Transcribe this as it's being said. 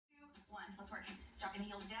let's work. Dropping the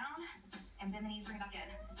heels down, and bend the knees, bring it back in.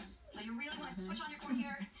 So you really want to switch on your core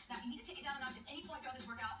here. Now, if you need to take it down a notch at any point throughout this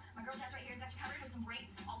workout, my girl Jess right here has got you covered with some great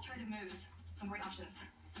alternative moves, some great options.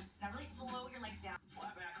 Now, really slow your legs down.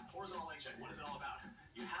 Flat back, horizontal leg check. What is it all about?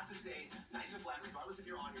 You have to stay nice and flat, regardless if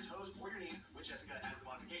you're on your toes or your knees, with Jessica as the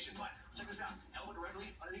modification. But check this out. Elbow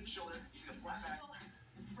directly underneath the shoulder. You see the flat back.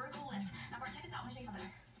 Vertical lift. Now, Bart, check this out. I'm going to show you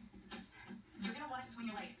something. You're going to want to swing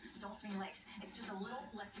your legs. Don't swing your legs. It's just a little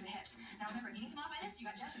lift through the hips. Now, remember, you need to modify this. You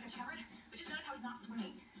got Jess. She's got you covered. But just notice how he's not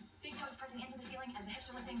swinging. Big toes pressing into the ceiling as the hips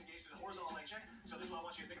are lifting. Engage through the horizontal leg check. So this is what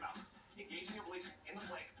I want you to think about. Engaging your obliques in the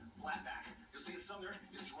plank, flat back. You'll see Sumner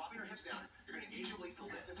is dropping her hips down. You're going to engage your obliques to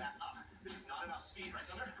lift them back up. This is not about speed, right,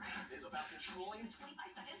 Sumner? It is about controlling. 25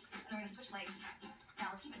 seconds, and then we're going to switch legs.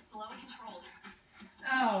 Now, let's keep it slow and controlled.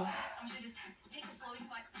 Oh. I want you to just take the floating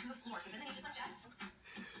foot to the floor. So bend the knee just like Jess.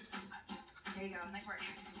 There you go. Nice work.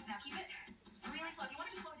 Now, keep it really slow. If you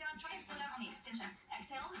want to just slow it down, try and slow down on the extension.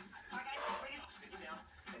 Exhale. All right, guys, bring it. Sitting down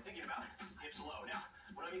and thinking about hips low. Now,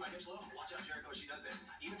 what I mean by hips low, watch out, Jericho, as she does this.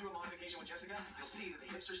 Even through a modification with Jessica, you'll see that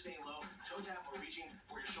the hips are staying low, toe tap or reaching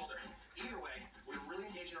for your shoulder. Either way, we're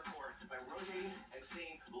really engaging our core by rotating and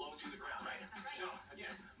staying low to the ground, right? Right. So,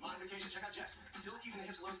 again, modification, check out Jess. Still keeping the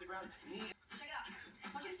hips low to the ground. Knee. So check it out.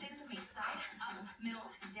 I want you to say this with me. Side, up, middle,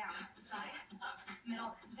 down.